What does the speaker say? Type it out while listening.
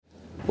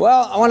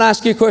Well, I want to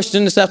ask you a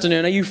question this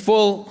afternoon. Are you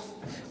full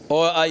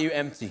or are you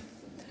empty?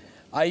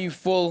 Are you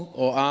full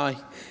or are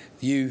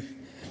you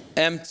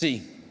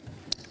empty?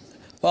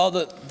 Well,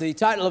 the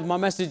title of my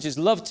message is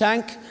Love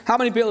Tank. How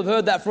many people have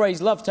heard that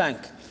phrase, love tank?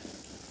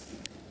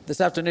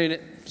 This afternoon,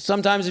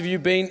 sometimes if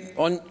you've been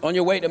on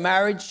your way to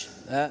marriage,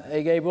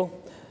 hey Gabriel,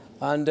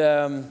 and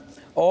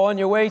or on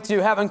your way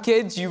to having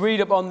kids, you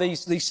read up on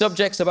these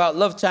subjects about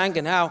love tank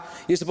and how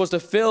you're supposed to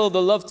fill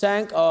the love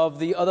tank of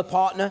the other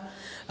partner.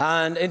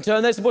 And in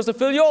turn, they're supposed to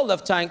fill your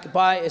love tank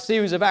by a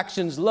series of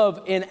actions,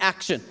 love in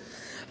action.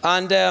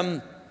 And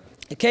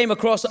it came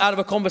across out of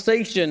a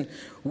conversation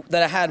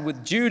that I had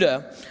with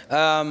Judah.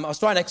 I was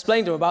trying to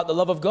explain to him about the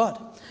love of God.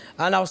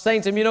 And I was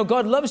saying to him,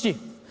 God loves you.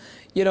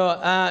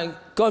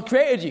 God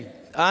created you.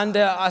 And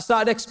I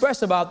started to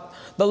express about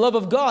the love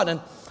of God.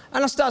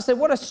 And I started saying,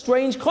 what a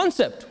strange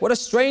concept. What a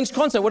strange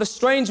concept. What a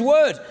strange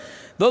word.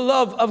 The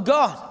love of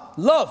God.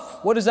 Love.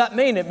 What does that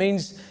mean? It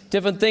means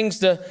different things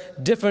to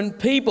different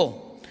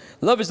people.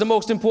 Love is the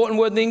most important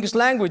word in the English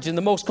language and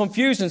the most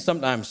confusing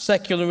sometimes.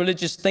 Secular and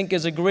religious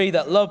thinkers agree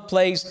that love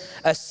plays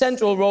a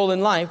central role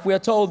in life. We are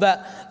told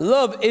that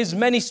love is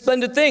many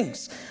splendid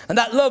things and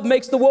that love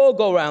makes the world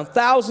go round.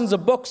 Thousands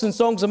of books and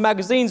songs and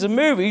magazines and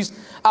movies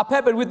are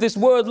peppered with this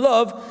word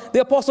love. The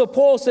Apostle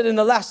Paul said in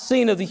the last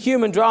scene of the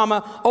human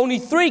drama, only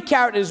 3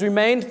 characters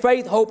remain,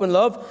 faith, hope, and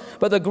love,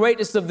 but the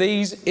greatest of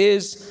these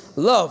is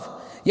love.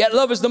 Yet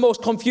love is the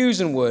most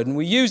confusing word, and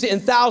we use it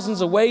in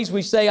thousands of ways.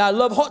 We say, I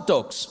love hot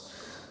dogs.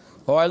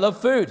 Or I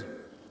love food.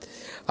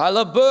 I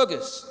love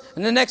burgers.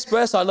 And the next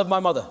breath, I love my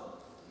mother.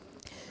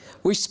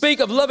 We speak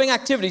of loving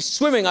activities.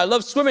 Swimming. I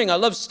love swimming. I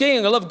love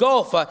skiing. I love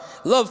golf. I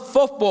love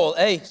football.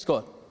 Hey,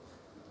 Scott.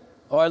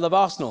 Or I love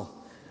Arsenal.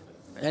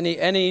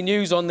 Any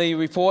news on the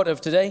report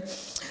of today?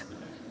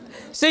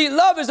 See,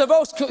 love is a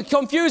most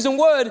confusing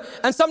word.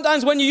 And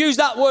sometimes when you use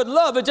that word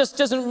love, it just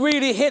doesn't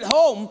really hit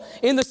home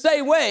in the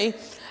same way.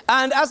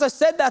 And as I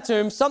said that to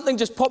him, something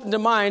just popped into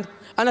mind.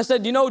 And I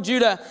said,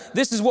 Judah,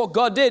 this is what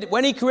God did.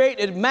 When he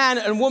created man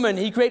and woman,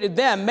 he created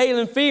them, male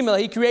and female,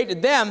 he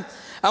created them.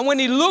 And when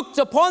he looked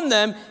upon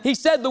them, he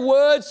said the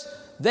words,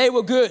 they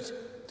were good.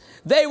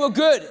 They were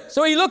good.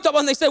 So he looked up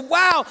and they said,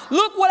 wow,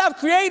 look what I've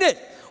created.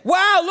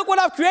 Wow, look what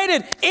I've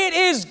created. It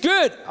is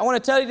good. I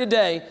want to tell you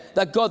today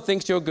that God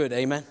thinks you're good.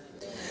 Amen.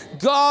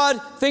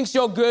 God thinks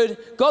you're good.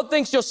 God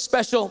thinks you're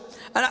special.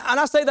 And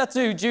I say that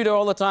to Judah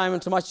all the time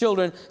and to my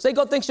children. Say,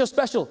 God thinks you're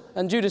special.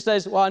 And Judah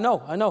says, well, I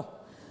know.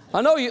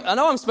 I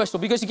know I'm special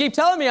because you keep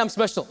telling me I'm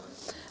special.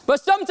 But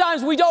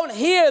sometimes we don't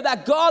hear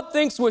that God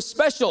thinks we're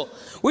special.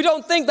 We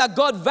don't think that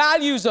God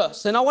values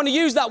us. And I want to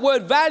use that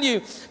word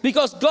value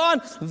because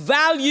God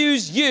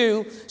values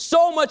you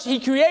so much. He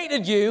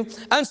created you,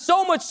 and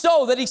so much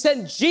so that he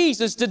sent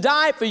Jesus to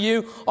die for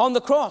you on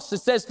the cross. It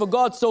says, for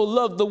God so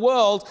loved the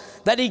world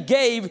that he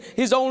gave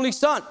his only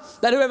son,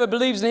 that whoever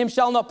believes in him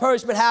shall not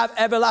perish but have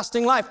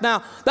everlasting life.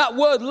 Now, that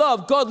word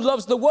love, God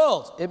loves the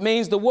world. It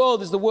means the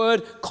world is the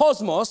word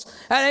cosmos,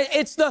 and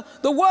it's the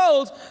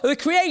world, the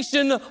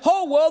creation, the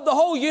whole world, the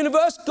whole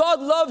universe.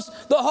 God loves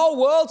the whole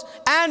world,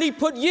 and he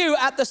put you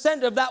at the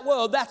center of that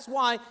world. That's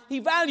why he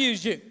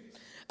values you.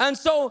 And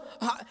so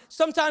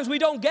sometimes we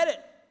don't get it.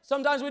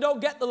 Sometimes we don't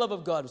get the love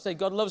of God. We say,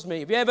 God loves me.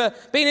 Have you ever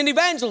been in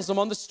evangelism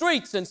on the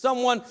streets and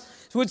someone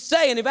would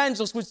say, an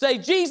evangelist would say,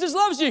 Jesus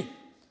loves you.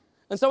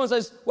 And someone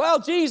says, well,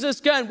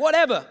 Jesus can,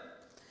 whatever.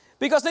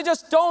 Because they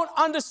just don't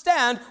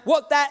understand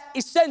what that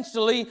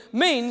essentially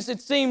means.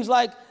 It seems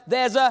like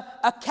there's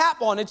a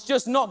cap on. It's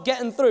just not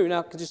getting through. Now,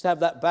 I can just have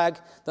that bag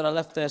that I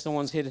left there.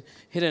 Someone's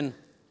hidden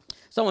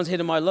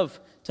my love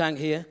tank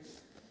here.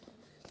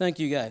 Thank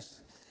you, guys.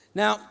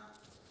 Now,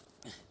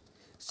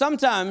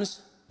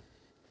 sometimes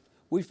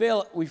we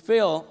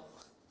feel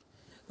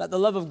that the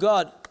love of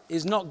God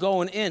is not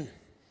going in.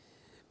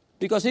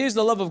 Because here's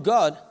the love of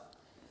God,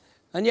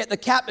 and yet the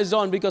cap is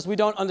on because we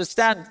don't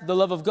understand the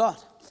love of God.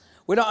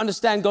 We don't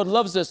understand God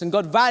loves us and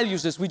God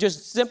values us. We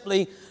just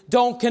simply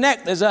don't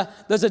connect. There's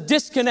a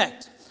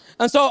disconnect.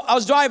 And so I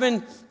was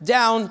driving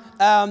down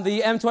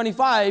the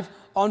M25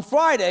 on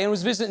Friday and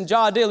was visiting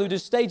Jardil, who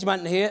does stage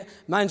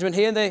management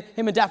here.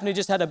 Him and Daphne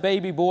just had a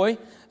baby boy,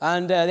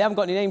 and they haven't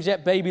got any names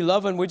yet, Baby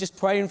Love, and we're just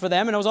praying for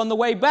them. And I was on the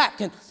way back.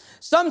 And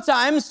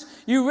sometimes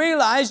you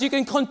realize you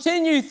can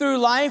continue through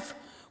life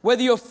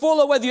whether you're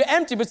full or whether you're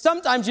empty. But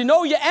sometimes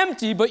you're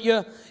empty, but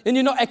you're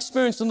not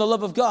experiencing the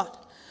love of God.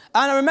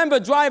 And I remember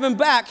driving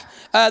back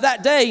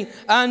that day,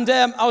 and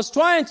I was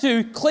trying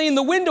to clean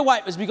the window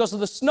wipers because of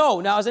the snow.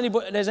 Now,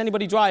 does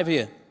anybody drive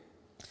here?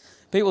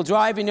 People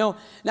drive,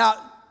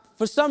 Now,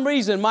 for some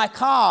reason, my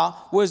car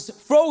was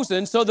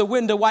frozen, so the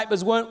window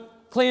wipers weren't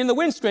cleaning the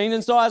windscreen.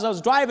 And so as I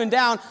was driving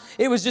down,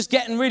 it was just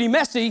getting really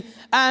messy,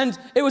 and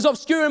it was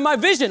obscuring my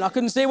vision. I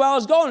couldn't see where I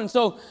was going. And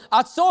so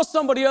I saw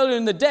somebody earlier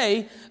in the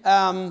day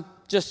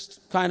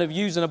just kind of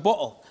using a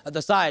bottle at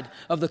the side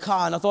of the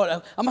car, and I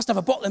thought, I must have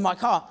a bottle in my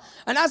car.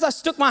 And as I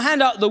stuck my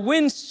hand out the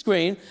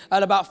windscreen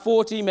at about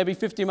 40, maybe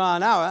 50 miles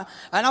an hour,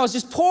 and I was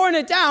just pouring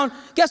it down,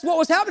 guess what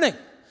was happening?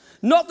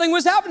 Nothing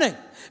was happening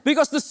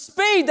because the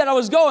speed that I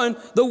was going,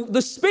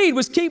 the speed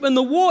was keeping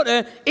the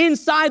water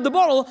inside the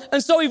bottle.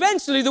 And so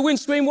eventually the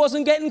windscreen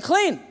wasn't getting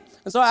clean.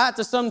 And so I had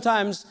to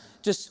sometimes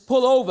just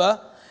pull over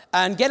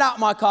and get out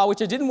my car,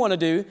 which I didn't want to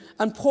do,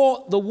 and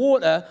pour the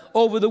water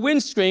over the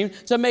windscreen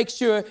to make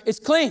sure it's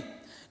clean.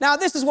 Now,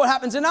 this is what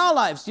happens in our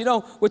lives. You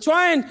know, we're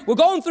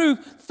going through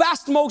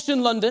fast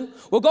motion London.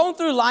 We're going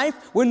through life.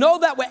 We know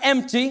that we're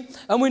empty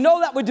and we know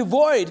that we're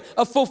devoid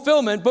of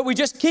fulfillment, but we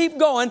just keep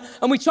going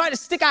and we try to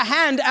stick our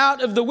hand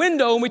out of the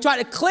window and we try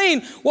to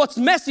clean what's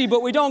messy,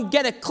 but we don't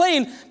get it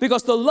clean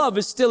because the love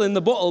is still in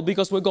the bottle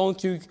because we're going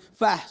too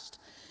fast.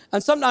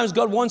 And sometimes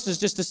God wants us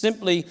just to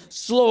simply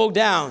slow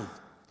down.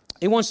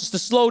 He wants us to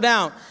slow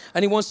down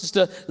and he wants us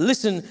to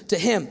listen to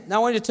him. Now I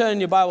want you to turn in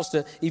your Bibles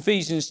to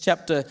Ephesians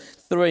chapter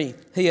 3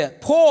 here.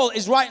 Paul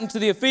is writing to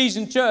the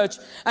Ephesian church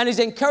and he's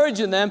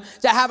encouraging them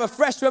to have a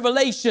fresh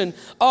revelation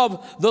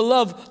of the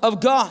love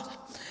of God.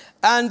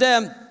 And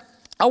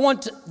I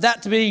want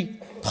that to be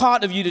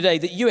part of you today,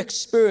 that you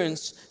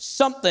experience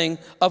something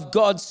of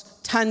God's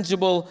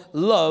tangible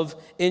love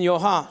in your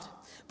heart.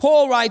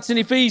 Paul writes in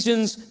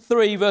Ephesians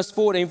 3, verse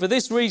 14, "For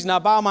this reason I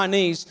bow my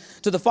knees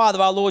to the Father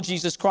of our Lord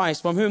Jesus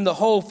Christ, from whom the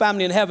whole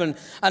family in heaven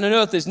and on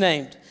earth is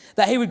named,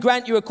 that he would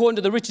grant you according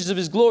to the riches of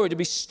his glory to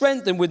be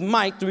strengthened with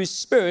might through his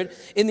Spirit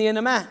in the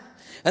inner man.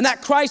 And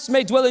that Christ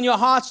may dwell in your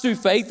hearts through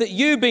faith, that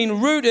you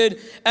being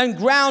rooted and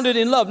grounded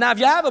in love." Now, if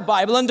you have a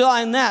Bible,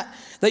 underline that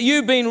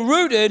you've been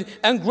rooted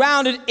and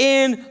grounded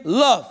in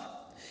love.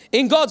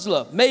 In God's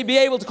love, may be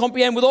able to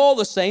comprehend with all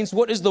the saints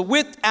what is the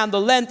width and the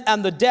length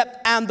and the depth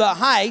and the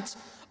height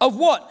of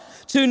what?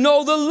 To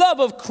know the love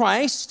of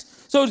Christ.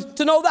 So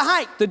to know the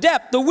height, the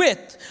depth, the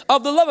width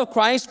of the love of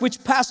Christ,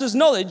 which passes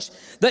knowledge,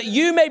 that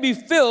you may be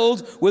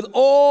filled with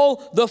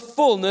all the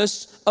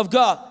fullness of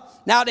God.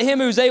 Now to him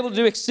who is able to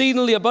do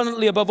exceedingly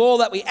abundantly above all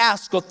that we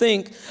ask or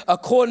think,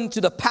 according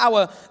to the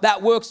power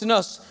that works in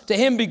us, to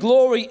him be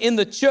glory in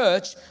the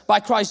church by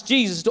Christ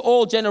Jesus to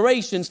all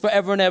generations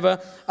forever and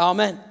ever.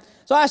 Amen.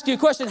 So I ask you a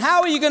question.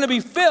 How are you going to be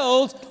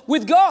filled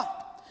with God?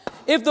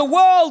 If the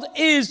world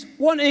is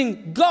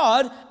wanting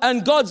God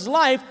and God's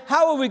life,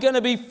 how are we going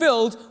to be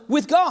filled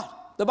with God?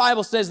 The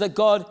Bible says that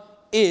God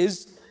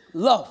is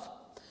love.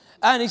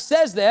 And he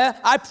says there,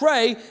 I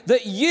pray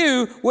that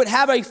you would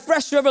have a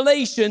fresh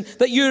revelation,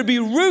 that you would be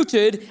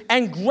rooted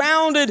and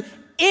grounded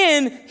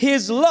in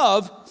his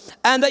love,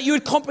 and that you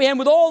would comprehend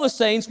with all the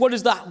saints what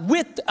is the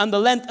width and the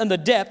length and the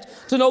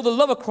depth, to know the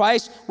love of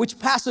Christ, which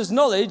passes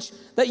knowledge,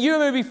 that you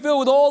may be filled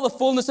with all the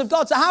fullness of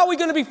God. So how are we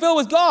going to be filled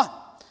with God?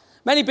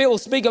 Many people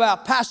speak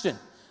about passion,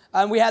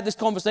 and we had this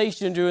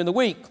conversation during the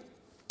week,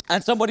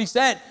 and somebody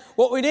said,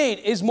 what we need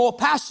is more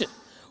passion.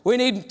 We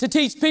need to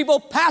teach people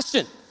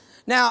passion.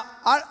 Now,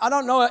 I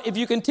don't know if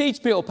you can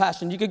teach people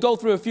passion. You could go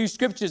through a few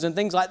scriptures and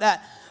things like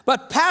that,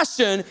 but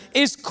passion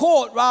is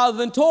caught rather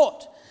than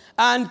taught,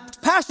 and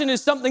passion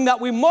is something that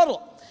we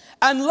model,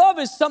 and love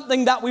is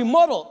something that we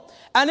model.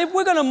 And if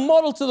we're going to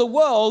model to the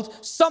world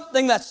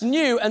something that's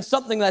new and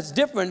something that's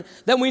different,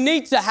 then we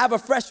need to have a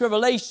fresh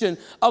revelation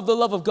of the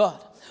love of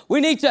God. We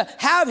need to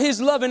have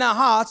his love in our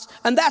hearts,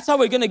 and that's how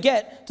we're going to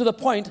get to the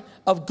point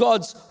of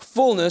God's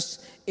fullness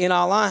in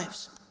our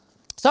lives.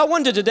 So I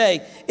wonder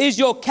today, is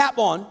your cap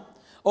on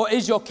or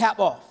is your cap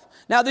off?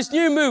 Now, this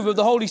new move of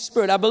the Holy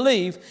Spirit, I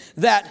believe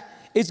that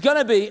it's going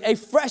to be a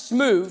fresh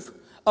move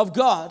of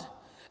God,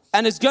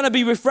 and it's going to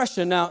be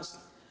refreshing. Now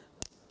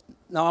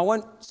I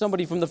want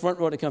somebody from the front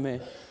row to come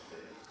here.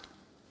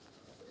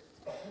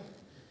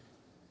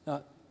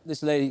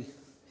 This lady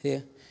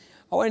here.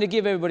 I want you to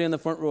give everybody in the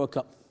front row a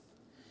cup.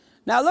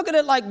 Now look at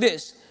it like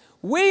this.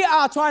 We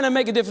are trying to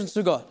make a difference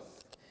to God.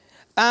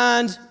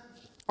 And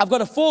I've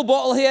got a full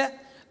bottle here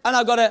and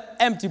I've got an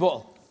empty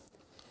bottle.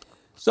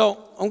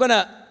 So I'm going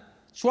to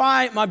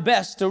try my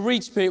best to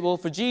reach people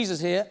for Jesus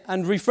here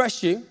and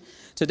refresh you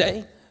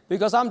today,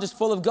 because I'm just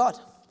full of God.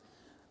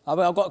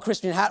 I've got a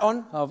Christian hat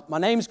on. My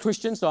name's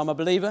Christian, so I'm a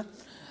believer.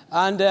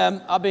 And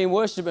I've been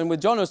worshiping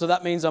with Jono, so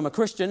that means I'm a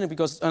Christian.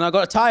 And I've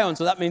got a tie on,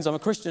 so that means I'm a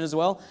Christian as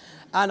well.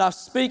 And I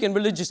speak in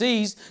religious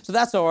ease, so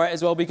that's all right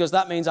as well, because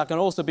that means I can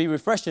also be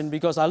refreshing,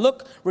 because I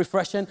look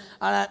refreshing.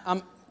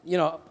 And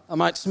I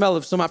might smell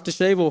of some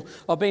aftershave, or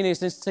I've been here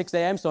since 6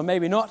 a.m., so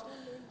maybe not.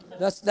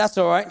 That's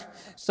all right.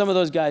 Some of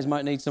those guys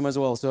might need some as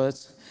well, so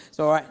it's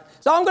all right.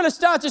 So I'm going to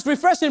start just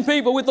refreshing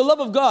people with the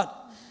love of God.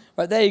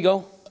 Right, there you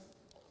go.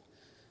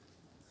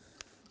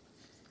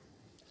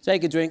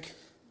 Take a drink.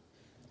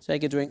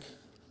 Take a drink.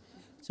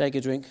 Take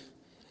a drink.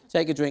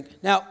 Take a drink.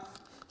 Now,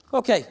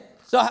 okay,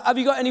 so have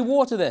you got any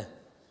water there?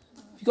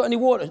 Have you got any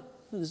water?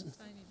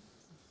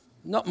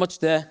 Not much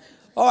there.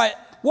 All right,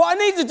 what I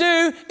need to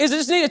do is I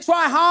just need to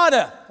try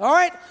harder, all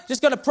right?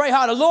 Just got to pray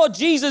harder. Lord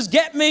Jesus,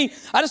 get me.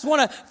 I just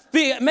want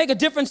to make a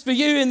difference for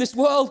you in this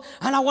world,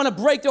 and I want to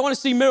break through. I want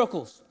to see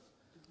miracles.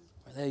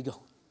 Right, there you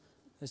go.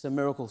 There's some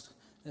miracles.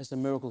 There's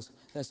some miracles.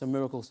 There's some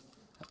miracles.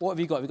 What have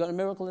you got? Have you got a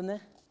miracle in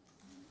there?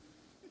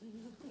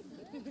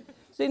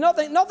 See,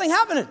 nothing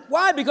happening.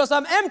 Why? Because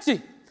I'm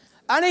empty.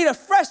 I need a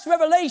fresh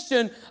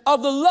revelation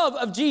of the love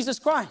of Jesus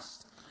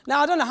Christ.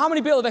 Now, I don't know how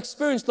many people have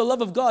experienced the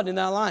love of God in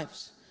their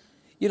lives.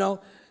 You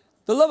know,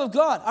 the love of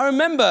God. I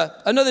remember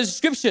another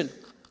description.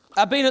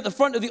 I've been at the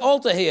front of the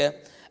altar here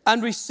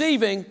and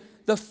receiving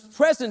the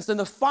presence and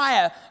the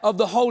fire of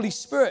the Holy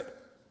Spirit.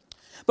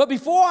 But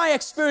before I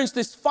experienced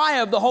this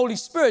fire of the Holy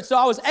Spirit, so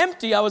I was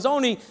empty. I was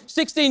only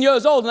 16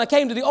 years old, and I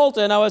came to the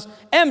altar, and I was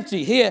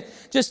empty here,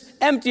 just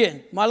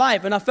emptying my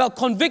life. And I felt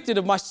convicted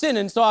of my sin,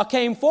 and so I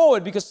came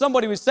forward because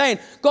somebody was saying,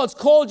 God's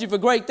called you for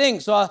great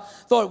things. So I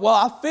thought, well,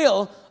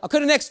 I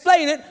couldn't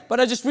explain it, but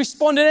I just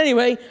responded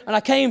anyway, and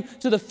I came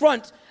to the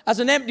front as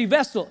an empty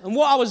vessel. And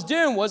what I was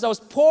doing was I was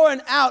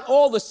pouring out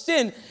all the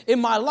sin in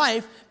my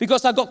life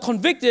because I got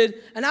convicted,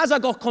 and as I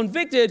got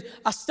convicted,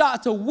 I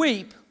started to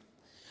weep.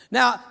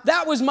 Now,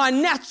 that was my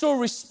natural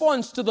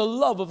response to the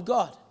love of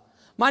God.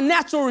 My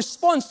natural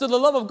response to the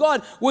love of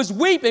God was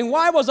weeping.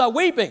 Why was I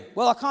weeping?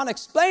 Well, I can't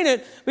explain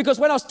it because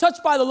when I was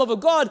touched by the love of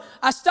God,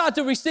 I started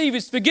to receive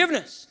His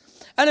forgiveness.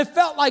 And it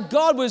felt like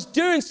God was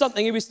doing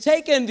something. He was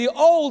taking the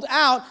old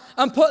out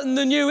and putting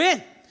the new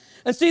in.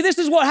 And see, this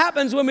is what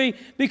happens when we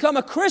become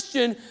a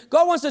Christian.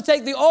 God wants to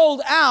take the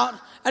old out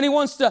and He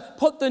wants to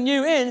put the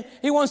new in.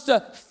 He wants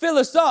to fill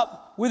us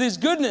up with His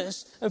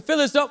goodness and fill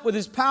us up with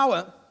His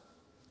power.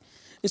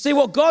 You see,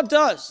 what God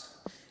does,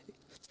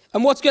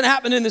 and what's going to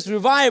happen in this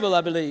revival,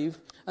 I believe,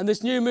 and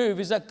this new move,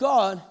 is that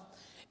God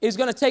is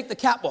going to take the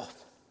cap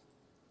off.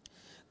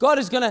 God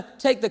is going to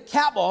take the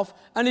cap off,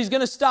 and He's going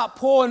to start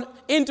pouring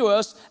into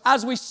us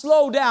as we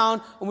slow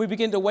down and we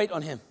begin to wait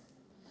on Him.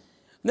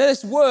 Now,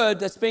 this word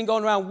that's been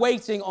going around,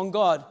 waiting on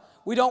God,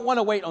 we don't want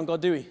to wait on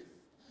God, do we?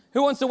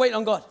 Who wants to wait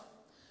on God?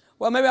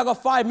 Well, maybe I've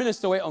got 5 minutes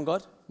to wait on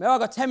God. Maybe I've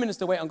got 10 minutes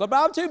to wait on God,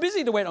 but I'm too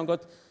busy to wait on God.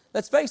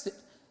 Let's face it.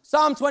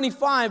 Psalm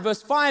 25,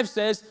 verse 5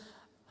 says,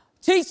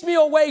 teach me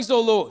your ways, O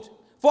Lord,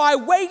 for I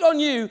wait on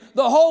you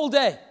the whole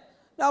day.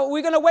 Now,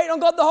 we're going to wait on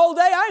God the whole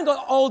day? I ain't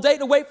got all day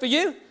to wait for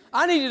you.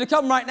 I need you to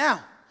come right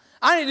now.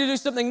 I need to do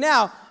something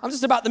now. I'm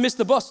just about to miss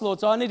the bus, Lord,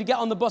 so I need to get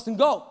on the bus and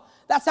go.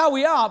 That's how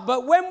we are.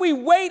 But when we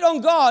wait on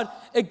God,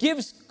 it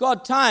gives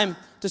God time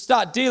to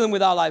start dealing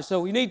with our lives.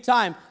 So we need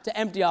time to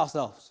empty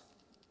ourselves.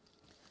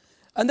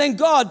 And then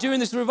God, during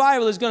this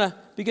revival, is going to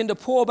begin to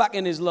pour back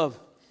in His love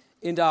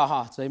into our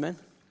hearts. Amen.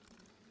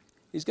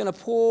 He's going to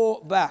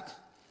pour back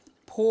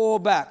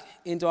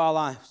into our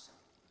lives.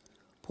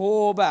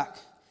 Pour back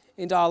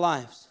into our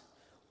lives.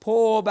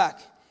 Pour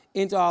back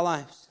into our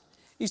lives.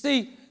 You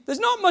see, there's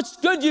not much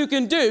good you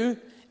can do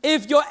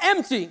if you're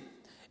empty.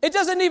 It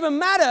doesn't even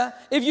matter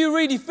if you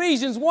read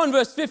Ephesians 1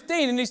 verse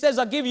 15 and He says,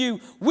 I'll give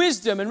you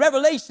wisdom and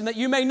revelation that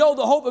you may know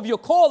the hope of your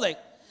calling.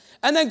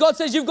 And then God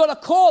says, you've got a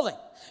calling.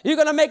 You're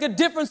going to make a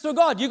difference for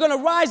God. You're going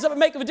to rise up and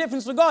make a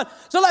difference for God.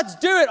 So let's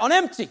do it on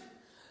empty.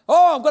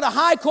 Oh, I've got a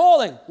high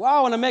calling. Wow,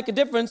 I want to make a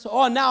difference.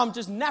 Oh, now I'm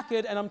just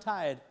knackered and I'm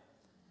tired.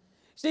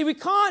 See, we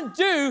can't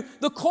do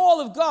the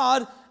call of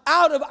God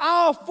out of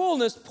our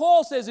fullness.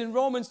 Paul says in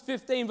Romans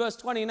 15, verse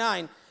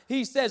 29,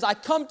 he says, I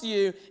come to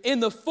you in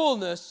the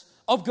fullness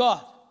of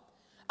God.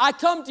 I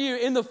come to you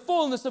in the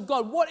fullness of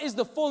God. What is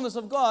the fullness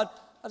of God?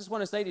 I just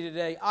want to say to you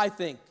today, I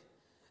think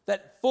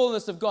that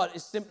fullness of God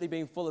is simply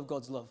being full of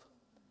God's love.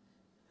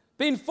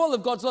 Being full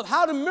of God's love.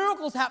 How do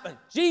miracles happen?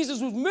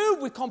 Jesus was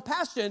moved with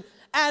compassion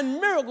and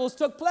miracles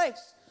took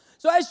place.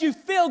 So as you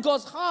feel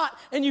God's heart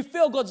and you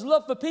feel God's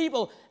love for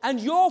people and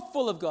you're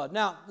full of God.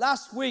 Now,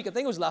 last week, I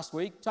think it was last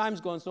week, time's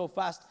going so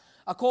fast,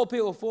 I called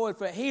people forward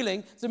for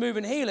healing, to move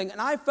in healing,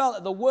 and I felt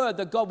that the word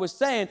that God was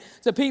saying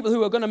to people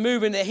who are going to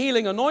move in the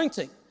healing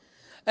anointing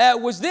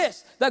was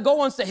this, that God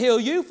wants to heal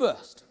you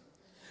first.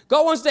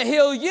 God wants to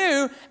heal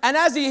you, and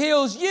as He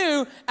heals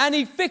you and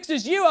He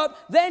fixes you up,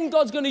 then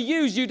God's going to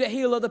use you to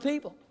heal other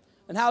people.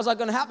 And how's that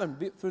going to happen?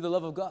 Through the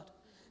love of God.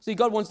 See,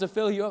 God wants to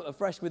fill you up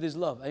afresh with His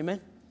love.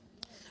 Amen?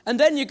 And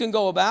then you can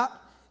go about,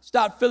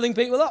 start filling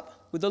people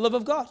up with the love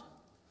of God.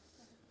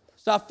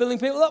 Start filling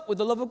people up with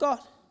the love of God.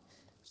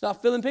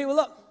 Start filling people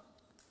up.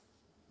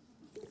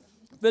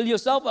 Fill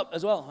yourself up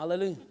as well.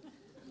 Hallelujah.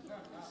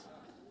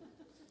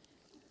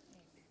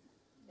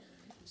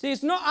 See,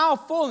 it's not our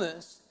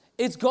fullness,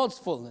 it's God's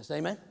fullness.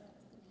 Amen?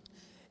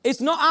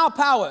 It's not our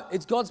power,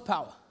 it's God's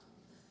power.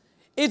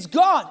 It's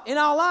God in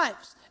our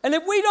lives. And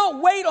if we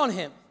don't wait on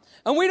Him,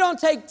 and we don't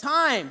take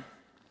time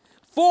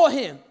for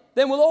Him,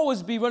 then we'll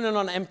always be running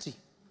on empty.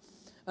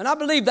 And I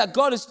believe that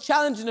God is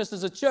challenging us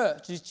as a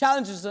church. He's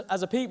challenging us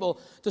as a people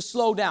to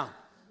slow down.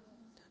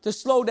 To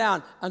slow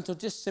down and to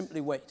just simply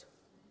wait.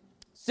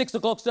 6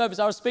 o'clock service,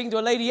 I was speaking to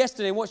a lady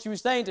yesterday, and what she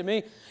was saying to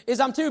me is,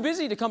 I'm too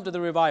busy to come to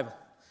the revival.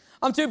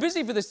 I'm too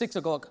busy for the 6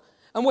 o'clock.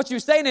 And what she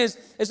was saying is,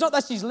 it's not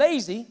that she's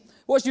lazy.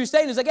 What she was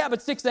saying is, I get up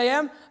at 6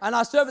 a.m. and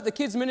I serve at the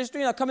kids'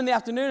 ministry, and I come in the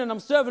afternoon and I'm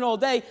serving all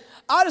day.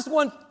 I just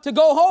want to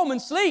go home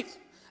and sleep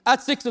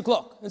at 6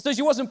 o'clock. And so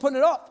she wasn't putting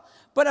it off.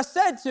 But I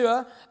said to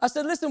her,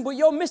 listen, but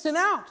you're missing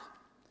out.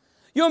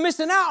 You're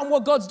missing out on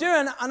what God's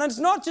doing. And it's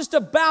not just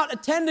about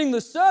attending the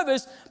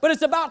service, but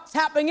it's about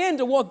tapping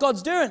into what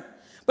God's doing.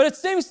 But it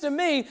seems to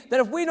me that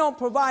if we don't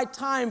provide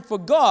time for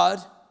God,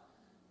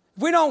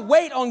 if we don't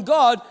wait on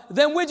God,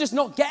 then we're just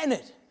not getting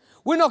it.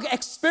 We're not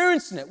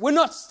experiencing it. We're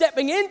not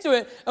stepping into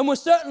it, and we're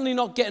certainly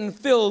not getting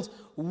filled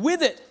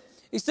with it.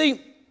 You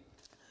see,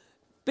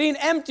 being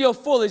empty or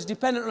full is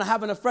dependent on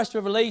having a fresh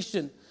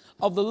revelation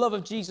of the love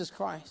of Jesus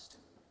Christ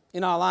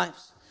in our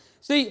lives.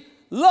 See,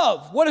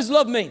 love, what does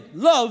love mean?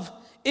 Love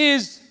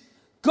is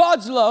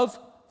God's love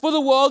for the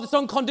world. It's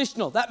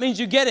unconditional. That means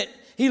you get it.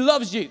 He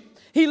loves you.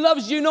 He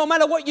loves you no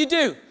matter what you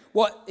do.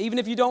 What, even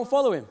if you don't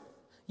follow him?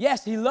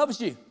 Yes, he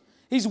loves you.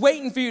 He's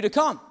waiting for you to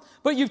come.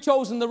 But you've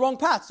chosen the wrong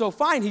path. So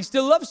fine, he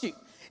still loves you.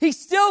 He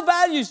still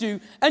values you.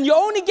 And you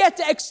only get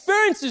to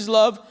experience his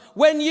love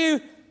when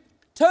you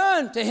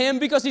turn to him,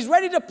 because he's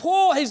ready to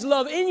pour his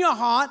love in your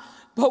heart.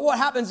 But what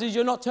happens is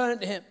you're not turning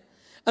to him.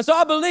 And so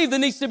I believe there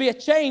needs to be a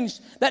change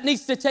that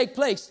needs to take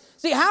place.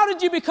 See, how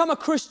did you become a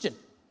Christian?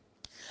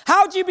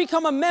 How did you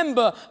become a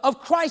member of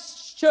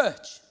Christ's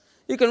church?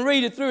 You can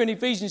read it through in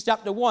Ephesians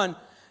chapter 1,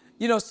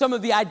 some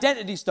of the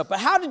identity stuff. But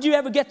how did you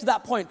ever get to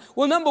that point?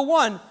 Well, number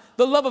one,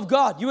 the love of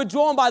God. You were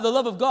drawn by the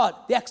love of God,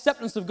 the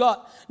acceptance of God.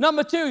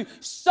 Number two,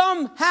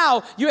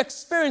 somehow you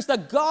experience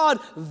that God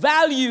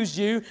values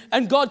you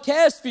and God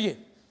cares for you.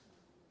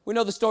 We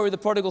know the story of the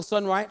prodigal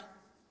son, right?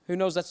 Who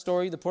knows that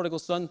story? The prodigal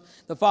son.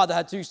 The father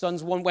had two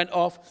sons. One went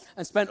off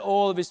and spent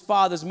all of his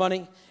father's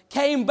money,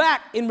 came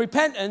back in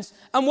repentance.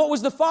 And what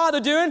was the father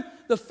doing?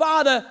 The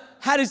father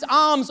had his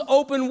arms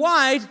open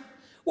wide.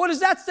 What does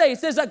that say? It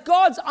says that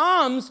God's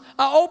arms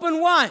are open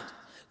wide,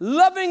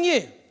 loving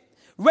you,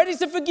 ready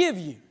to forgive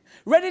you,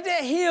 ready to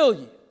heal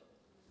you.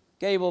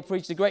 Gable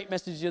preached a great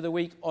message the other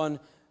week on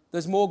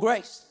there's more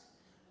grace.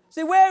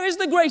 See, where is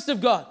the grace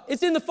of God?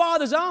 It's in the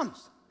Father's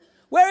arms.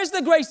 Where is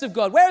the grace of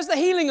God? Where is the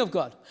healing of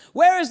God?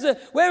 Where is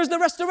the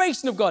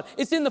restoration of God?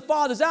 It's in the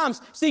Father's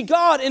arms. See,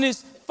 God in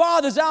his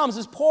Father's arms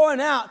is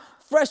pouring out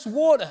fresh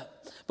water,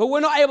 but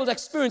we're not able to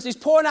experience. He's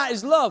pouring out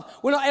his love.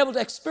 We're not able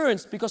to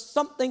experience because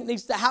something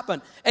needs to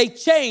happen. A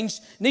change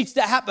needs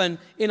to happen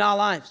in our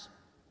lives.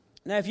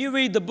 Now, if you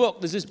read the book,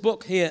 there's this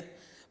book here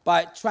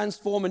by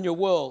Transforming Your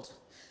World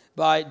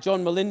by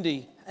John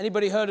Malindi.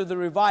 Anybody heard of the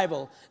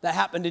revival that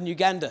happened in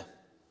Uganda?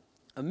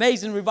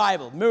 Amazing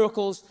revival,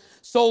 miracles,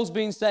 souls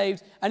being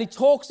saved. And he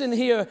talks in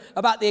here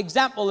about the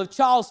example of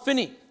Charles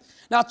Finney.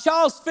 Now,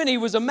 Charles Finney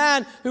was a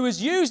man who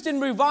was used in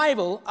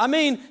revival. I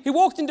mean, he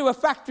walked into a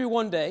factory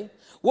one day.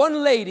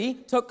 One lady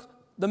took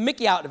the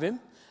mickey out of him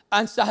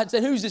and said,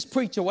 who's this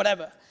preacher,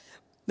 whatever.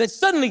 Then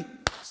suddenly,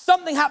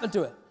 something happened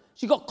to her.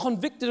 She got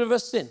convicted of her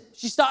sin.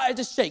 She started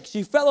to shake.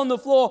 She fell on the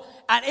floor.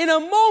 And in a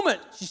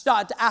moment, she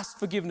started to ask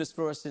forgiveness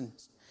for her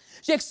sins.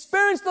 She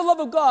experienced the love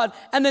of God,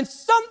 and then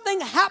something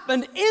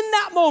happened in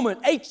that moment.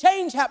 A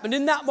change happened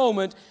in that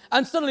moment,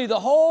 and suddenly the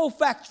whole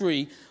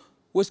factory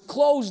was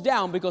closed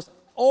down because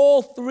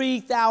all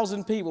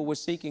 3,000 people were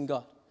seeking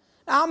God.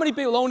 Now, how many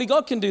people? Only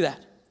God can do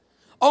that.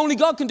 Only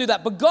God can do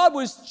that. But God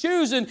was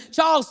choosing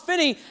Charles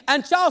Finney,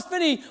 and Charles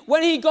Finney,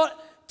 when he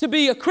got to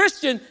be a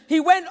Christian, he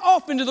went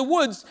off into the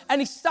woods, and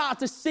he started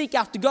to seek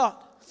after God.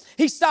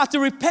 He started to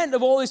repent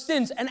of all his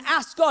sins and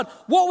ask God,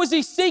 what was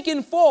he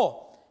seeking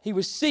for? He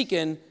was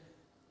seeking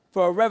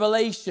for a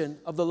revelation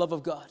of the love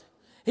of God.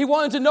 He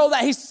wanted to know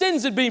that his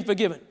sins had been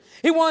forgiven.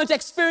 He wanted to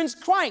experience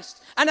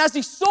Christ. And as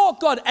he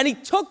sought God and he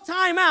took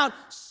time out,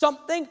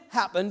 something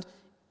happened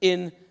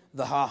in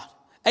the heart.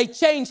 A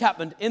change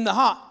happened in the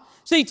heart.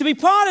 See, to be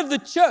part of the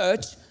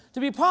church,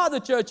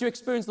 you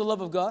experience the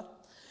love of God.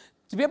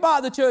 To be a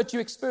part of the church,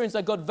 you experience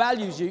that God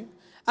values you.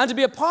 And to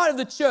be a part of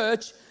the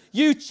church,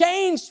 you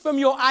change from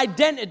your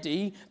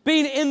identity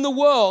being in the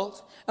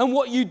world and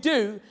what you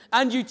do,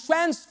 and you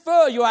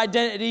transfer your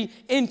identity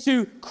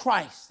into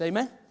Christ.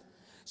 Amen?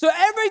 So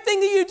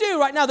everything that you do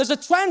right now, there's a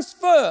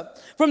transfer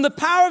from the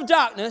power of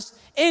darkness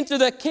into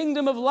the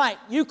kingdom of light.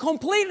 You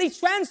completely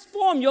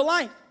transform your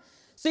life.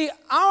 See,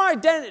 our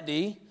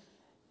identity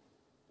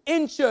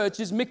in church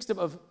is mixed up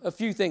of a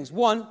few things.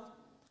 One,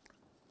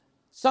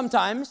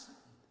 sometimes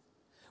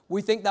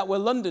we think that we're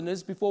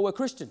Londoners before we're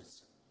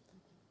Christians.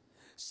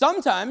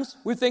 Sometimes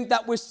we think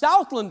that we're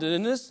South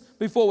Londoners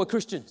before we're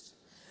Christians.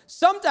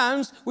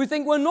 Sometimes we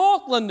think we're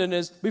North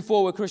Londoners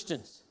before we're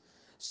Christians.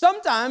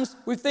 Sometimes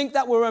we think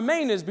that we're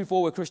Remainers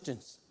before we're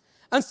Christians.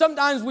 And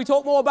sometimes we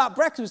talk more about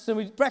breakfast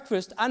and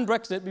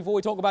Brexit before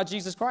we talk about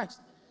Jesus Christ.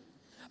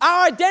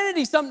 Our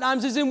identity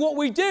sometimes is in what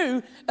we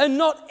do and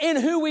not in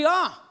who we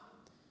are.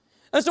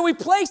 And so we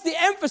place the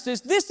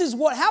emphasis. This is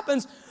what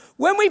happens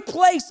when we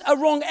place a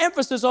wrong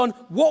emphasis on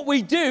what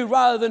we do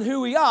rather than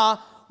who we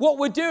are. What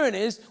we're doing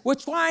is we're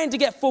trying to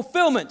get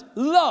fulfillment,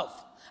 love,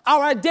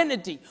 our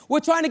identity.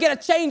 We're trying to get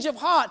a change of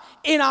heart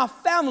in our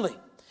family,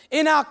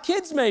 in our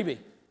kids maybe.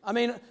 I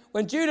mean,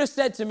 when Judah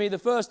said to me the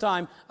first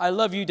time, I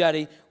love you,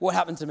 Daddy, what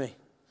happened to me?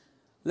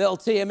 Little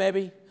tear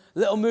maybe,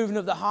 little movement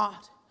of the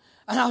heart.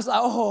 And I was like,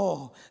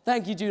 oh,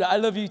 thank you, Judah, I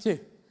love you too.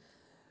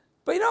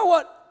 But you know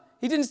what?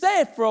 He didn't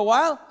say it for a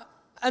while.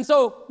 And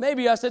so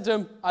maybe I said to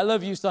him, I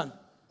love you, son.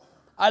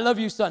 I love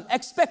you, son,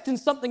 expecting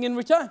something in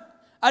return.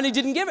 And he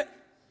didn't give it.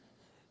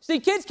 See,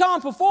 kids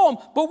can't perform,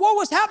 but what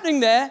was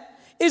happening there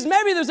is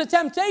maybe there's a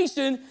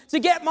temptation to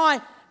get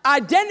my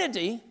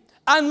identity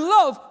and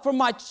love from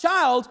my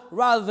child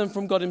rather than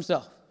from God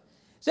himself.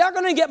 See, I'm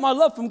going to get my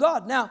love from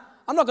God. Now,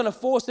 I'm not going to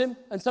force him,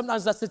 and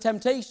sometimes that's the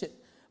temptation.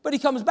 But he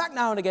comes back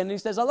now and again, and he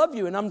says, I love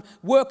you, and I'm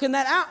working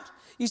that out.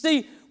 You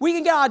see, we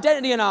can get our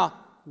identity in our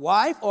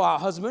wife or our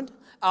husband,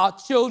 our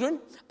children,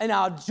 in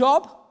our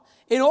job,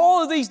 in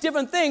all of these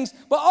different things.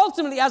 But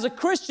ultimately, as a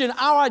Christian,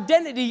 our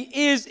identity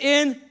is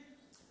in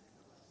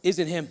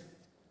him.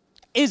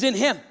 Is in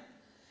him.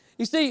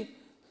 You see,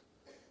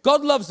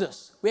 God loves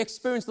us. We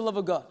experience the love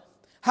of God.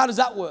 How does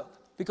that work?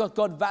 Because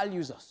God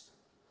values us.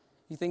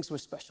 He thinks we're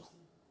special.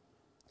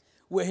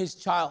 We're his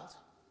child.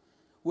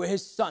 We're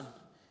his son.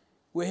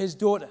 We're his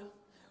daughter.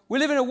 We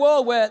live in a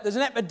world where there's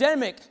an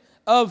epidemic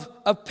of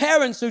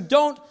parents who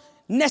don't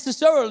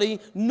necessarily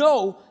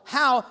know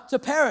how to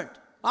parent.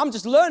 I'm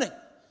just learning.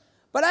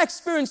 But I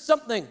experienced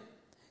something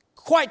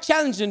quite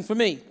challenging for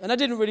me, and I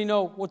didn't really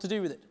know what to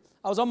do with it.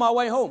 I was on my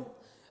way home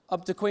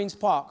up to Queen's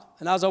Park,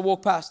 and as I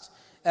walked past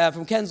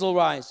from Kensal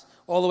Rise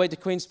all the way to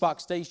Queen's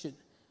Park Station,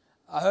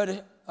 I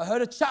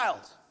heard a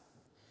child.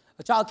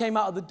 A child came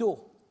out of the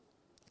door.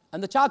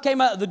 And the child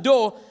came out of the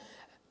door,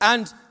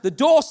 and the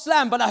door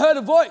slammed, but I heard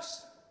a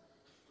voice.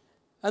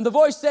 And the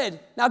voice said,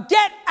 now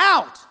get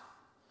out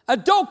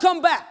and don't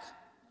come back.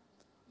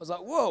 I was like,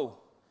 whoa.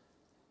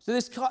 So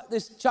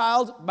this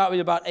child,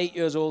 about 8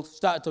 years old,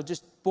 started to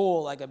just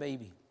bawl like a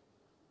baby.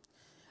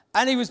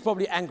 And he was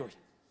probably angry.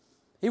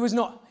 He was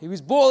not. He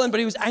was bawling, but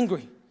he was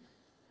angry.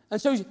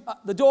 And so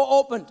the door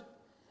opened,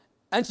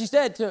 and she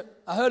said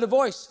I heard a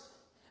voice,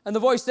 and the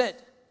voice said,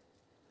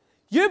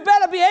 you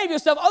better behave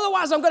yourself,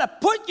 otherwise I'm going to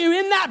put you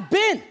in that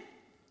bin.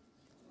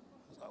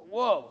 I was like,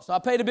 whoa. So I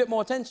paid a bit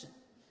more attention.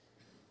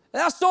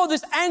 And I saw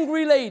this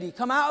angry lady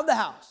come out of the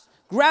house,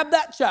 grab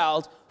that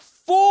child,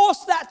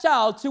 force that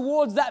child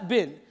towards that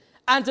bin,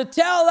 and to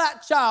tell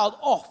that child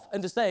off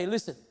and to say,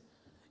 listen,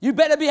 you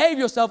better behave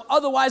yourself,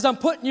 otherwise I'm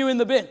putting you in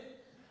the bin.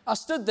 I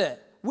stood there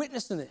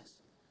witnessing this.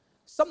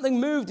 Something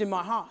moved in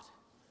my heart.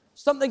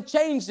 Something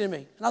changed in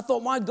me. And I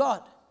thought, my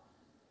God,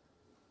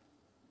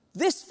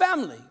 this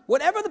family,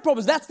 whatever the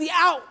problems, that's the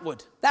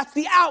outward. That's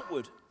the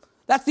outward.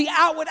 That's the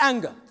outward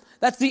anger.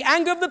 That's the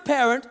anger of the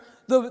parent,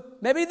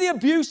 maybe the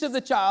abuse of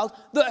the child,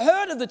 the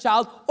hurt of the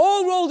child,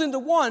 all rolled into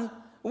one.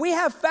 We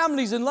have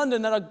families in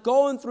London that are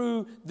going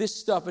through this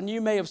stuff, and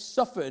you may have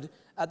suffered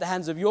at the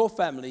hands of your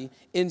family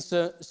in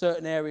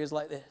certain areas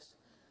like this.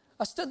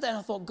 I stood there and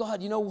I thought,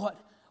 God, you know what?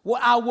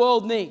 What our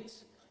world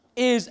needs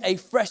is a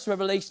fresh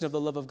revelation of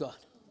the love of God.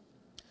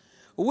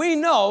 We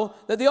know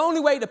that the only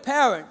way to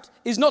parent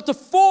is not to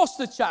force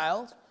the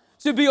child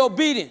to be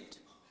obedient.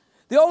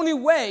 The only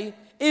way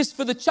is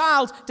for the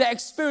child to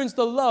experience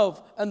the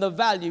love and the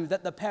value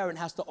that the parent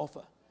has to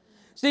offer.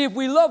 See, if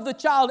we love the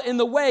child in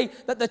the way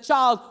that the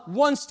child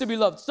wants to be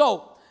loved.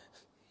 So,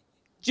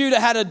 Judah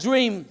had a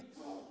dream,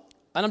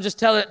 and I'm just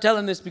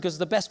telling this because it's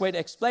the best way to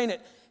explain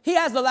it. He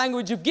has the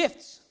language of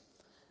gifts.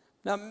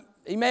 Now,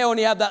 he may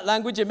only have that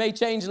language. It may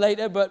change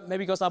later, but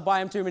maybe because I buy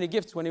him too many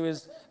gifts when he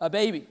was a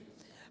baby.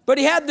 But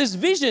he had this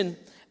vision,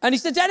 and he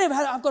said, Daddy,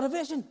 I've got a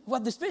vision. I've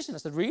got this vision. I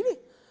said, really?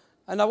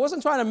 And I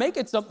wasn't trying to make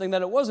it something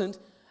that it wasn't.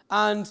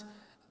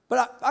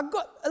 But I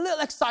got a little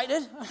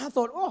excited. I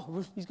thought,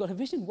 oh, he's got a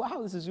vision.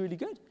 Wow, this is really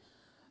good.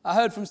 I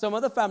heard from some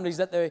other families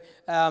that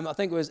I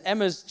think it was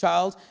Emma's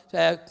child,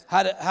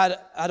 had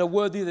a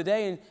word the other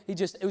day, and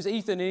it was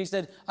Ethan, and he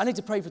said, I need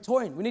to pray for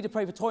Toyin. We need to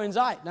pray for Toyin's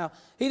eye. Now,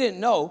 he didn't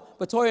know,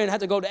 but Toyin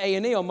had to go to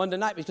A&E on Monday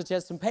night because she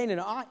had some pain in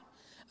her eye.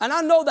 And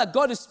I know that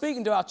God is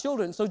speaking to our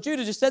children. So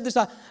Judah just said this,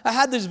 I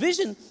had this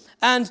vision,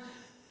 and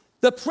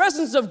the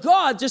presence of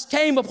God just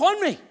came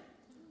upon me.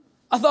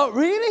 I thought,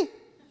 really?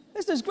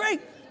 This is great.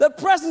 The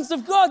presence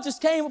of God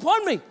just came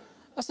upon me.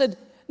 I said,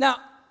 now,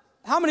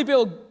 how many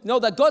people know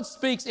that God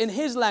speaks in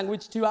his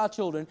language to our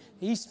children?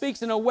 He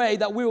speaks in a way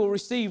that we will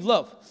receive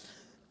love.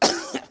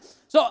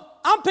 So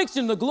I'm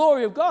picturing the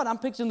glory of God. I'm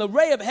picturing the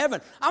ray of heaven.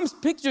 I'm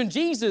picturing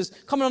Jesus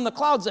coming on the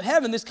clouds of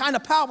heaven, this kind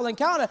of powerful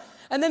encounter.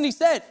 And then he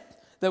said,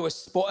 there were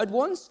spotted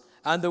ones,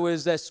 and there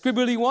was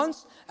scribbly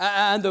ones,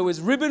 and there was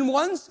ribbon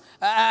ones,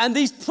 and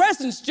these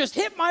presents just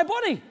hit my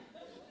body.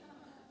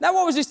 Now,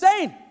 what was he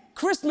saying?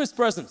 Christmas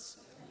presents,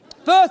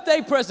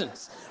 birthday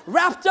presents,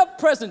 wrapped up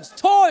presents,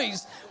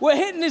 toys were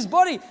hitting his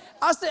body.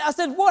 I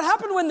said, what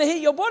happened when they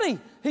hit your body?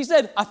 He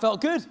said, I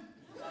felt good.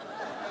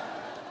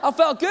 I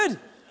felt good.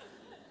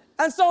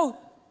 And so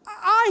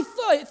I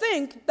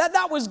think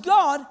that was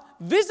God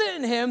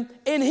visiting him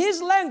in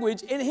his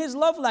language, in his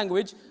love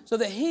language, so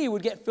that he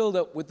would get filled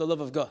up with the love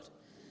of God.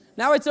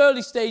 Now, it's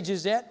early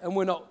stages yet, and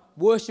we're not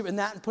worshiping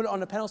that and put it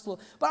on a pedestal.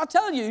 But I'll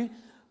tell you,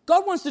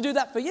 God wants to do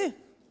that for you.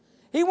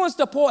 He wants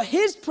to pour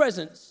his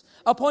presence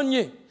upon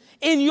you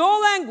in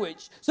your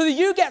language so that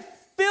you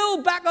get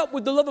filled back up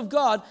with the love of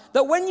God,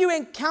 that when you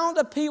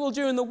encounter people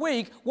during the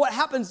week, what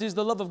happens is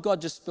the love of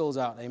God just spills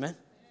out. Amen?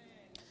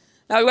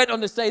 Now, he went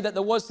on to say that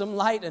there was some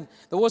light and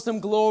there was some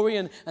glory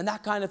and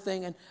that kind of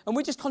thing. And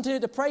we just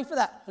continued to pray for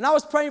that. And I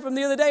was praying from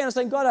the other day and I was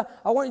saying, God,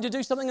 I want you to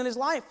do something in his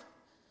life.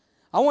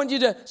 I want you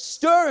to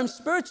stir him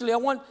spiritually. I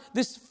want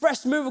this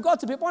fresh move of God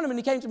to be upon him. And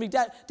he came to me,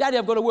 Daddy,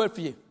 I've got a word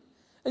for you.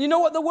 And you know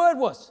what the word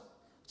was?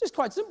 Just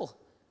quite simple.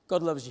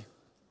 God loves you.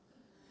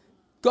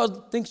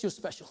 God thinks you're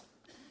special.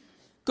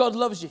 God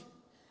loves you.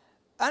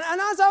 And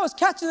as I was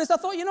catching this, I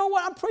thought, you know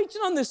what? I'm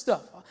preaching on this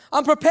stuff.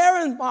 I'm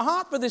preparing my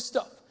heart for this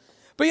stuff.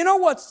 But you know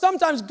what?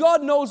 Sometimes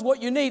God knows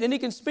what you need, and he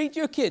can speak to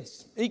your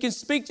kids. He can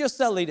speak to your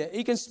cell leader.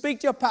 He can speak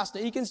to your pastor.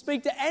 He can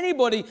speak to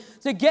anybody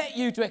to get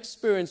you to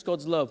experience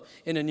God's love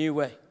in a new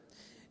way.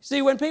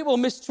 See, when people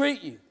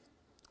mistreat you,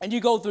 and you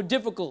go through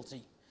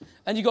difficulty,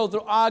 and you go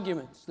through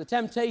arguments, the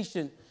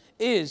temptation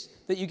is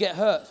that you get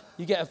hurt,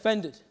 you get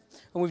offended.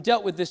 And we've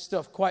dealt with this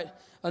stuff quite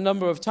a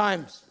number of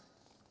times.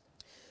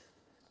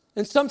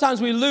 And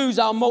sometimes we lose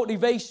our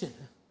motivation.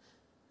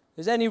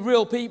 Is there any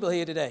real people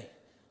here today?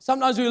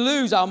 Sometimes we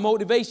lose our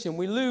motivation.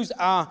 We lose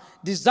our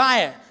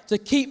desire to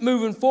keep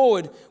moving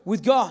forward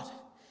with God.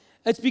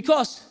 It's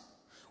because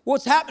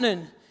what's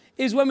happening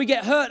is when we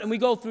get hurt and we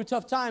go through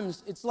tough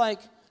times, it's like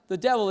the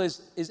devil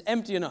is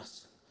emptying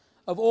us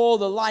of all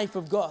the life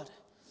of God.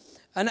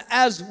 And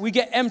as we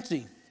get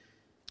empty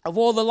of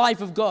all the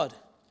life of God,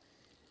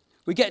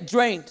 we get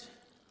drained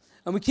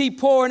and we keep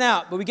pouring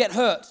out, but we get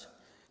hurt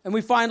and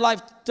we find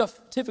life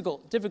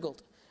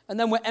difficult. And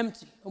then we're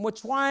empty. And we're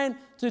trying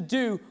to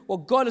do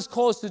what God has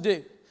called us to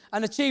do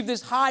and achieve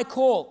this high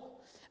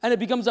call. And it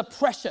becomes a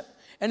pressure.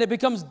 And it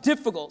becomes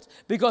difficult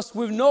because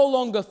we're no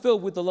longer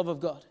filled with the love of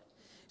God.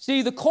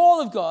 See, the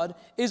call of God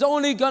is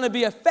only going to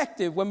be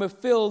effective when we're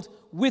filled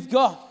with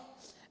God.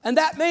 And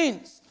that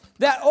means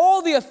that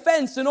all the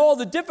offense and all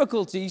the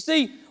difficulty,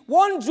 see,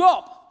 one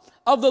drop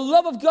of the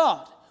love of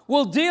God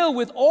will deal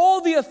with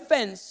all the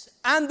offense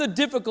and the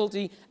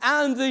difficulty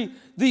and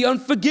the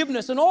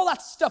unforgiveness and all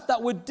that stuff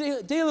that we're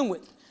dealing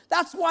with.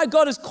 That's why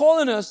God is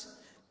calling us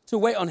to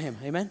wait on him.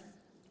 Amen?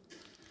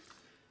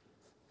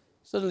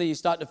 Suddenly you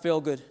start to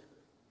feel good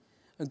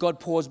and God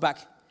pours back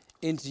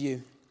into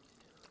you.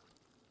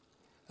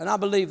 And I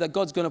believe that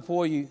God's going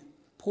to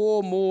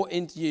pour more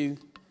into you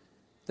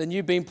than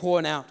you've been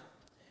pouring out.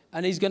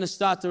 And he's going to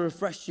start to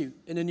refresh you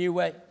in a new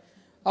way.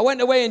 I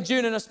went away in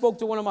June and I spoke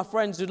to one of my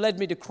friends who led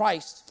me to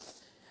Christ.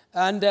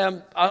 And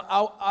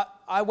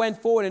I went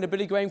forward in a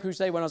Billy Graham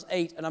crusade when I was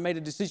 8 and I made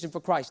a decision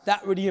for Christ.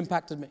 That really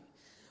impacted me.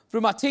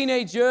 Through my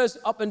teenage years,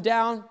 up and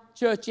down,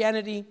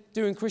 churchianity,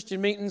 doing Christian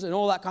meetings and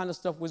all that kind of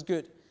stuff was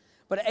good.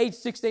 But at age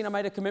 16, I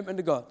made a commitment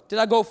to God. Did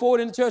I go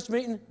forward in the church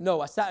meeting? No,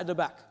 I sat at the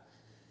back.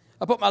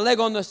 I put my leg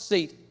on the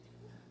seat.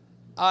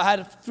 I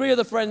had 3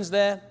 other friends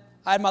there.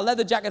 I had my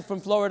leather jacket from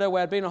Florida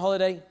where I'd been on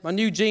holiday, my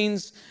new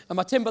jeans, and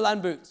my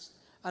Timberland boots.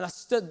 And I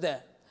stood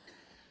there.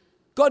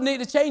 God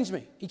needed to change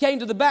me. He came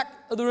to the back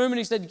of the room and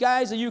he said,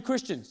 guys, are you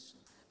Christians?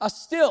 I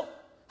still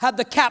had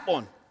the cap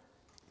on.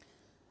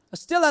 I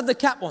still had the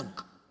cap on.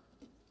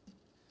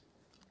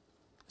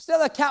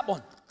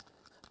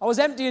 I was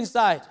empty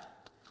inside.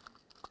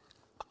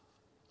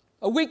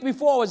 A week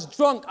before, I was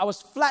drunk. I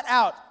was flat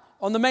out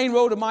on the main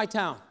road of my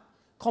town,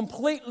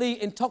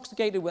 completely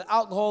intoxicated with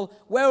alcohol.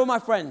 Where were my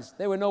friends?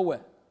 They were nowhere.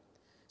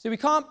 See, we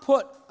can't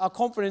put our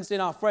confidence in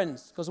our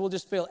friends because we'll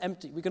just feel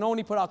empty. We can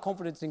only put our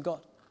confidence in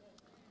God.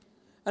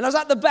 And I was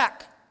at the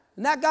back,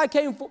 and that guy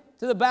came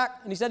to the back,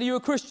 and he said, are you a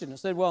Christian? I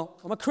said, well,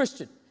 I'm a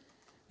Christian.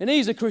 And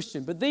he's a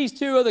Christian. But these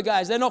 2 other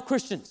guys, they're not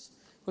Christians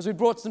because we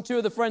brought some 2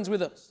 other friends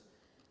with us.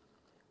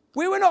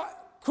 We were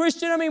not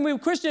Christian. I mean, we were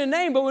Christian in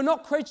name, but we're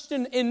not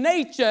Christian in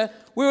nature.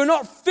 We were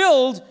not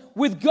filled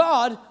with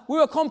God. We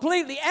were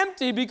completely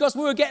empty because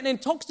we were getting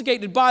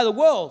intoxicated by the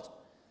world.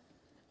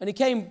 And he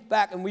came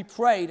back and we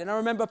prayed. And I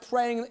remember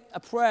praying a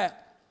prayer.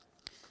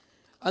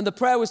 And the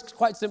prayer was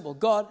quite simple.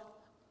 God,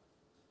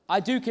 I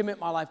do commit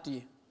my life to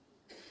you.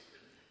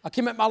 I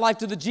commit my life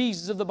to the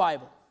Jesus of the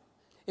Bible.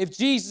 If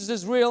Jesus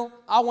is real,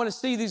 I want to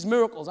see these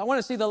miracles. I want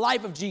to see the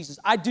life of Jesus.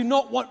 I do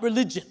not want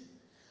religion.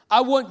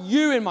 I want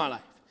you in my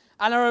life.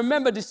 And I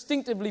remember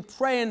distinctively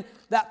praying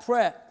that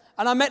prayer.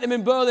 And I met him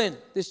in Berlin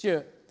this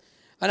year.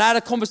 And I had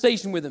a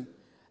conversation with him.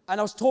 And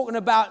I was talking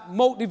about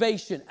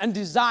motivation and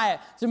desire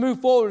to move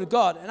forward with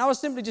God. And I was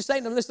simply just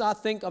saying to him, listen, I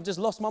think I've just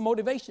lost my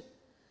motivation.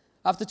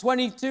 After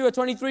 22 or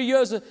 23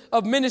 years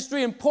of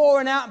ministry and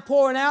pouring out,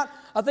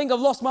 I think I've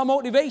lost my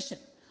motivation.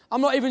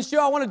 I'm not even sure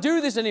I want to do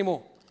this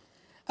anymore.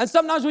 And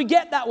sometimes we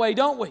get that way,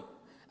 don't we?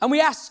 And we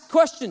ask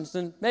questions,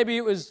 and maybe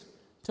it was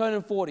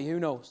turning 40, who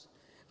knows?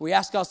 We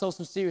ask ourselves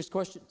some serious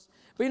questions.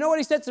 But you know what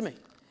he said to me?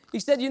 He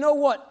said, you know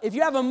what? If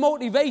you have a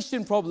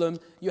motivation problem,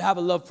 you have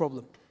a love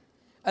problem.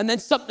 And then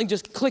something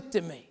just clicked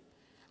in me.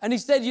 And he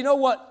said, you know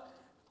what?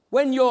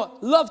 When your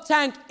love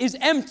tank is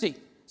empty,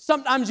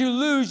 sometimes you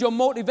lose your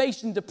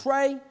motivation to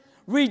pray,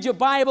 read your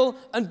Bible,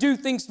 and do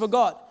things for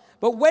God.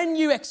 But when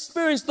you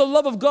experience the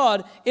love of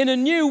God in a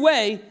new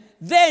way,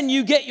 then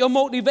you get your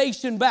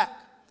motivation back.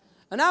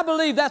 And I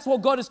believe that's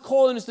what God is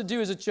calling us to do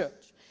as a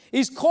church.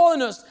 He's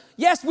calling us,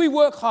 yes, we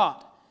work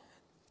hard.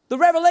 The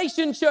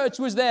Revelation church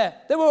was there.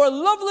 They were a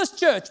loveless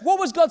church. What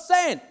was God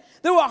saying?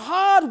 They were a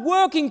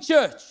hard-working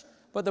church,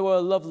 but they were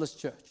a loveless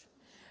church.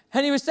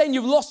 And he was saying,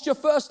 you've lost your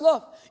first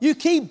love. You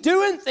keep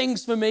doing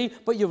things for me,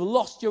 but you've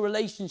lost your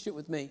relationship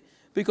with me.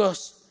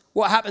 Because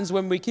what happens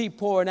when we keep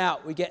pouring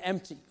out, we get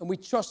empty. And we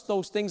trust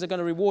those things are going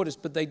to reward us,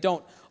 but they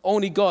don't.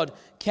 Only God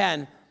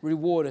can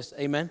reward us.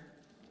 Amen.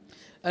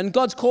 And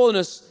God's calling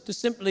us to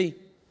simply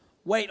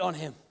wait on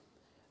him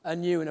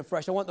anew and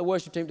afresh. I want the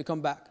worship team to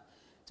come back.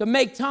 To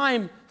make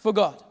time for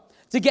God.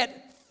 To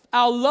get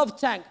our love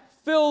tank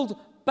filled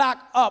back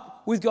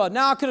up with God.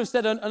 Now I could have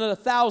said another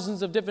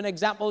thousands of different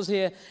examples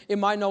here in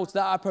my notes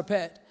that I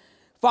prepared.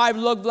 5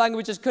 love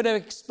languages, could have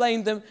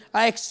explained them.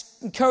 I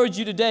encourage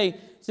you today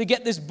to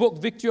get this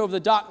book, Victory Over the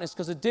Darkness,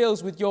 because it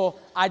deals with your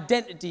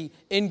identity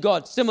in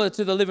God, similar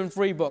to the Living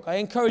Free book. I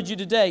encourage you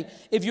today,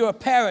 if you're a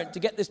parent, to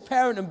get this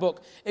parenting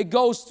book. It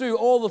goes through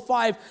all the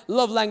 5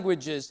 love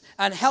languages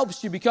and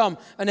helps you become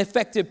an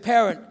effective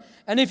parent.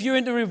 And if you're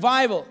into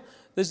revival,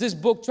 there's this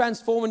book,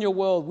 Transforming Your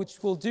World,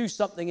 which will do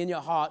something in your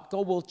heart.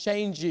 God will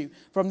change you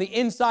from the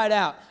inside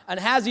out. And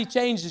as he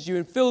changes you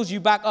and fills you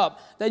back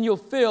up, then you'll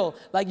feel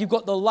like you've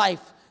got the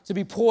life to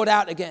be poured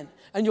out again.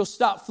 And you'll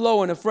start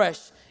flowing afresh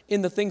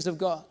in the things of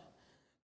God.